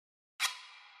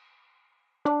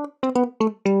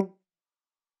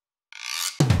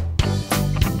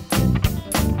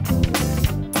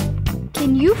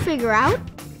you figure out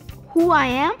who I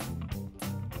am?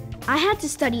 I had to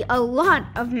study a lot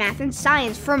of math and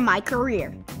science for my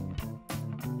career.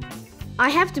 I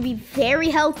have to be very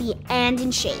healthy and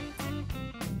in shape.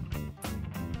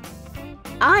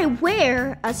 I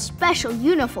wear a special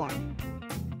uniform.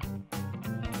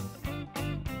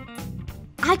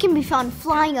 I can be found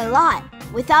flying a lot.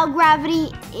 Without gravity,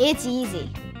 it's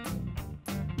easy.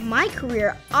 My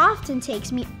career often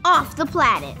takes me off the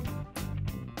planet.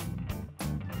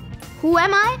 Who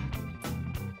am I?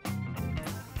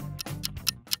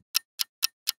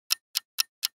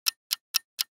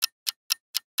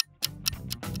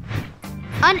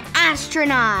 An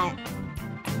astronaut.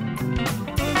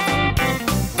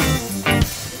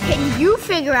 Can you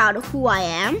figure out who I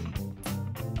am?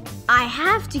 I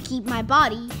have to keep my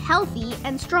body healthy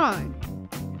and strong.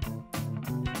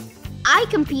 I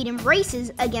compete in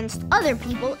races against other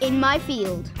people in my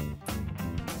field.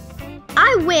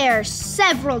 I wear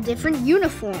several different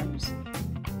uniforms.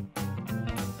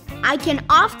 I can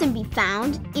often be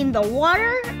found in the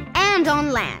water and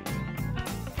on land.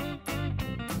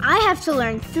 I have to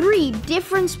learn 3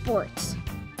 different sports.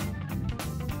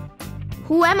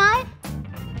 Who am I?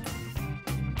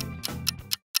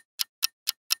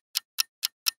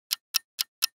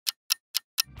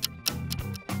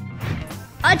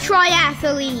 A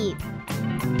triathlete.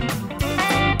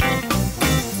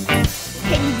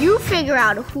 Can you figure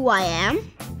out who I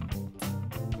am?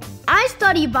 I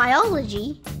study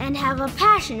biology and have a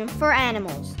passion for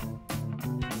animals.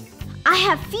 I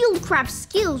have fieldcraft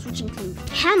skills which include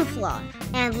camouflage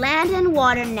and land and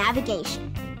water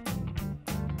navigation.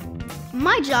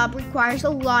 My job requires a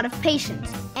lot of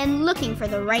patience and looking for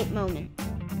the right moment.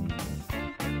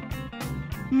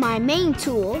 My main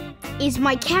tool is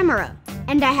my camera,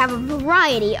 and I have a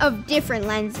variety of different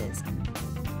lenses.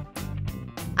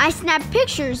 I snap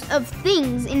pictures of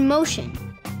things in motion.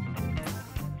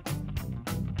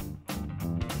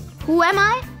 Who am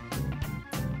I?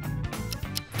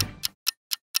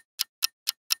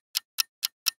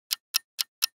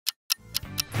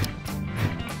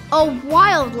 A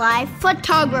wildlife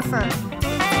photographer.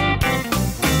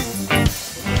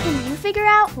 Can you figure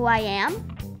out who I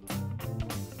am?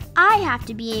 I have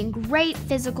to be in great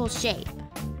physical shape.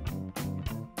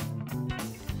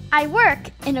 I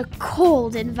work in a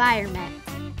cold environment.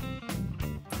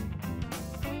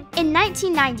 In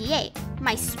 1998,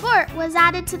 my sport was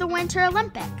added to the Winter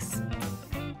Olympics.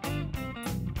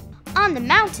 On the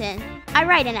mountain, I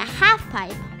ride in a half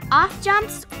pipe, off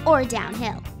jumps, or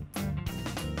downhill.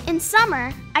 In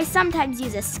summer, I sometimes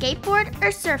use a skateboard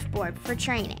or surfboard for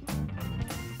training.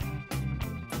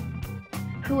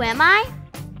 Who am I?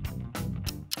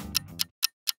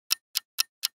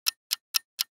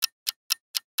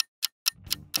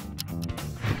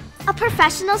 A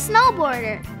professional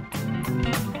snowboarder.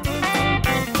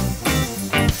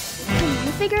 Can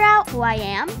you figure out who I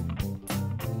am?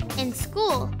 In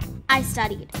school, I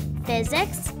studied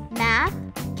physics, math,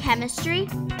 chemistry,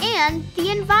 and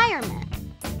the environment.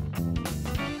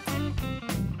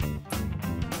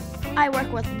 I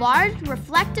work with large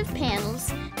reflective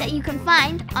panels that you can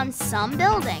find on some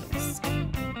buildings.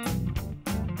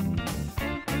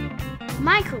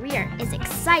 My career is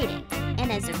exciting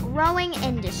and is a growing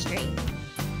industry.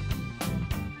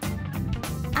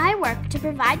 I work to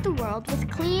provide the world with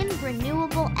clean,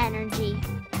 renewable energy.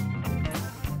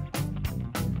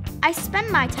 I spend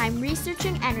my time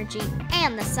researching energy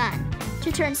and the sun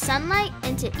to turn sunlight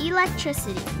into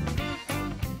electricity.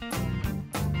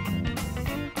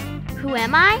 Who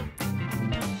am I?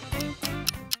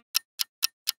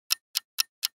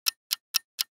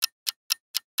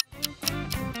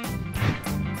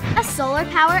 A solar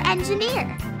power engineer.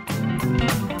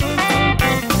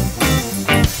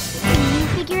 Can you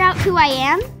figure out who I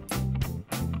am?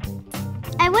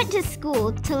 I went to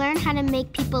school to learn how to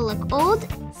make people look old,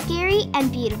 scary,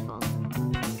 and beautiful.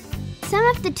 Some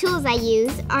of the tools I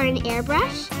use are an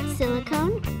airbrush,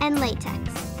 silicone, and latex.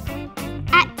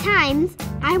 At times,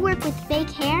 I work with fake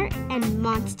hair and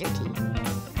monster teeth.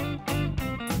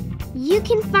 You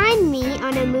can find me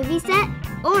on a movie set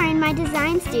or in my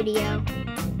design studio.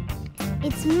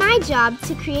 It's my job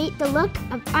to create the look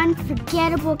of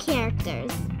unforgettable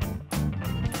characters.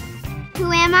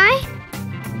 Who am I?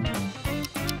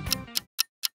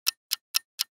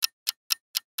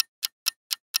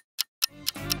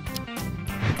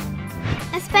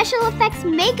 A special effects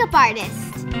makeup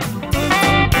artist.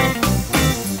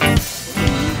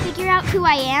 Figure out who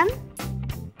I am?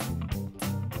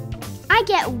 I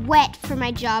get wet for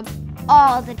my job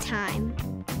all the time.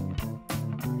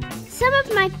 Some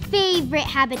of my favorite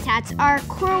habitats are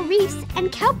coral reefs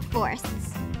and kelp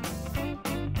forests.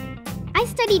 I I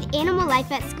studied animal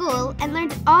life at school and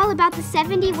learned all about the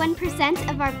 71%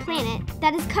 of our planet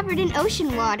that is covered in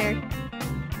ocean water.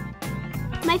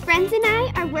 My friends and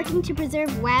I are working to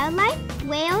preserve wildlife,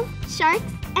 whales, sharks,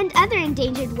 and other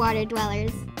endangered water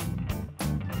dwellers.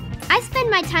 I spend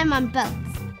my time on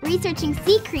boats, researching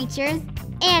sea creatures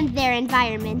and their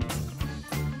environment.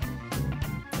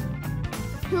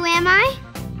 Who am I?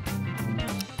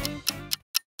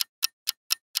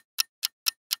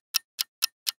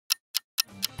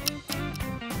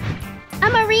 A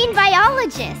marine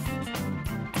biologist.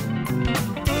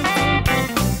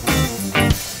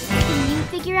 Can you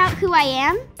figure out who I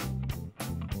am?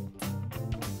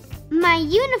 My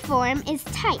uniform is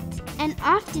tight and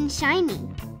often shiny.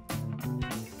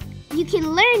 You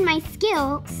can learn my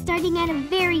skill starting at a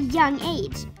very young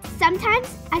age,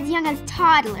 sometimes as young as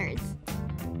toddlers.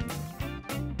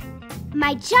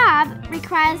 My job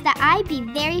requires that I be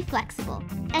very flexible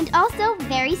and also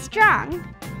very strong.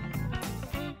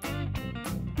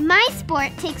 My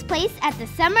sport takes place at the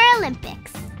Summer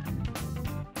Olympics.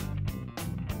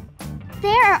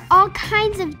 There are all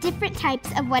kinds of different types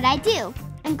of what I do,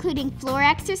 including floor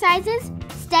exercises,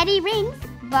 steady rings,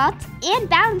 vault, and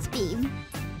balance beam.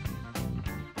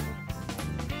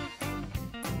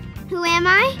 Who am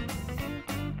I?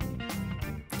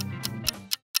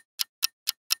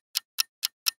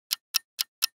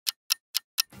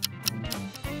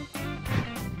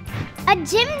 A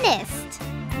gymnast.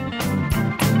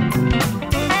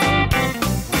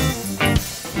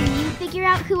 Can you figure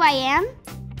out who I am?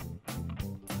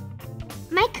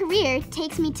 My career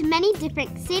takes me to many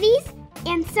different cities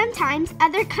and sometimes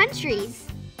other countries.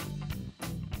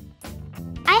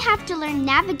 I have to learn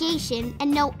navigation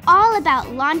and know all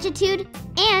about longitude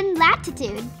and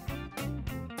latitude.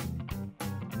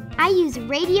 I use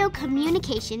radio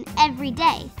communication every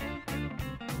day.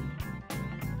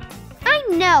 I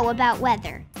know about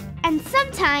weather, and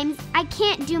sometimes I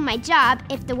can't do my job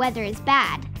if the weather is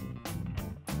bad.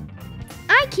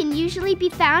 I can usually be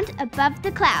found above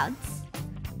the clouds.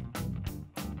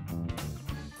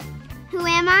 Who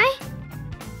am I?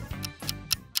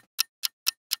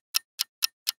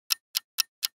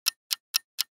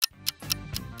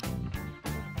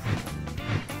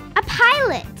 A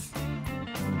pilot.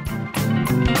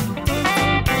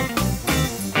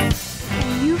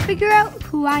 Can you figure out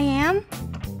who I am?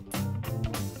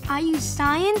 I use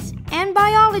science and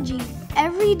biology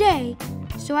every day,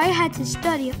 so I had to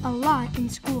study a lot in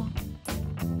school.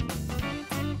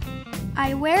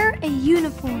 I wear a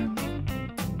uniform.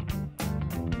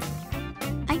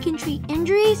 I can treat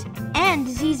injuries and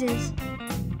diseases.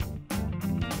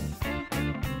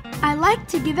 I like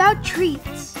to give out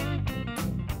treats.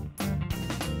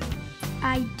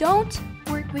 I don't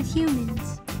work with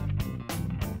humans.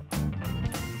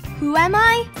 Who am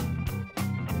I?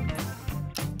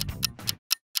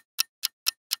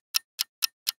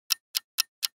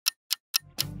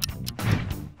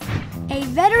 A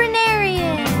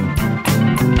veterinarian.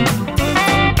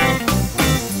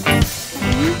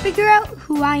 Can you figure out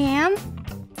who I am?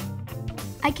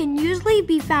 I can usually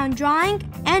be found drawing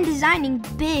and designing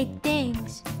big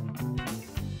things.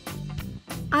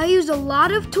 I use a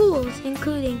lot of tools,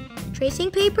 including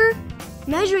tracing paper,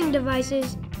 measuring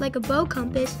devices like a bow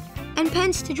compass, and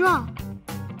pens to draw.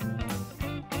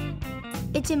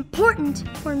 It's important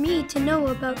for me to know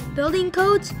about building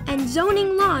codes and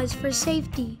zoning laws for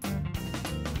safety.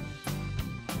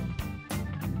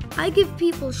 I give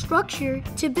people structure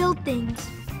to build things.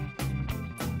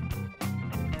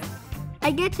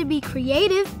 I get to be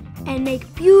creative and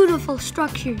make beautiful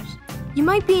structures. You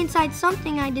might be inside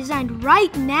something I designed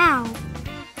right now.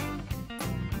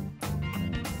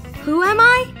 Who am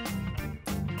I?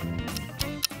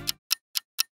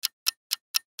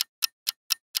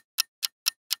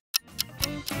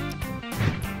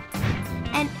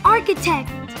 An architect.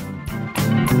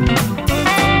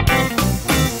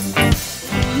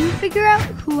 Can you figure out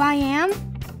who I am?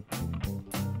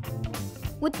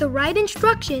 With the right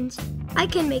instructions, I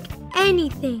can make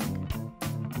anything.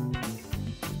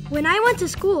 When I went to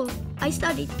school, I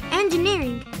studied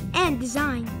engineering and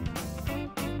design.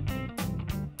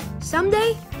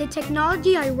 Someday, the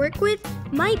technology I work with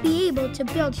might be able to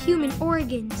build human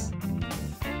organs.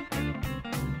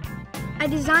 I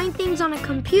design things on a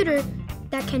computer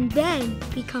that can then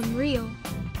become real.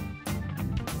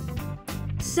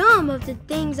 Some of the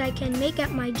things I can make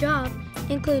at my job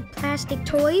include plastic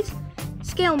toys,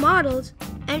 scale models,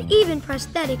 and even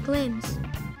prosthetic limbs.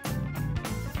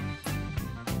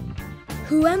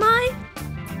 Who am I?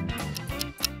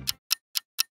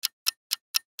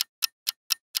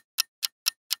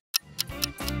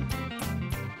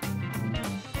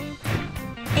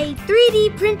 A a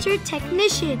 3D printer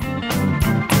technician.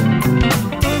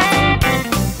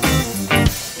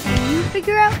 Can you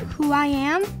figure out who I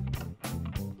am?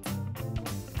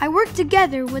 I work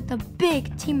together with a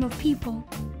big team of people.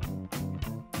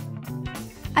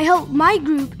 I help my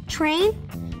group train,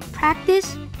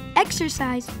 practice,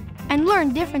 exercise, and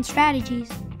learn different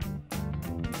strategies.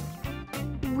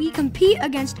 We compete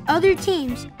against other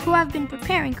teams who have been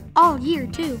preparing all year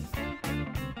too.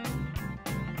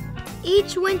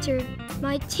 Each winter,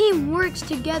 my team works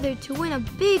together to win a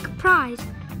big prize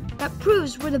that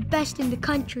proves we're the best in the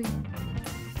country.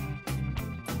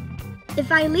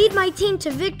 If I lead my team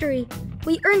to victory,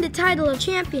 we earn the title of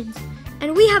champions,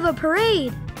 and we have a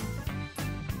parade.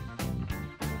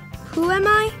 Who am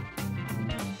I?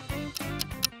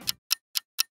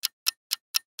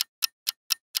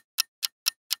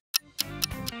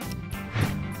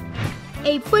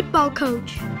 A football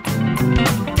coach.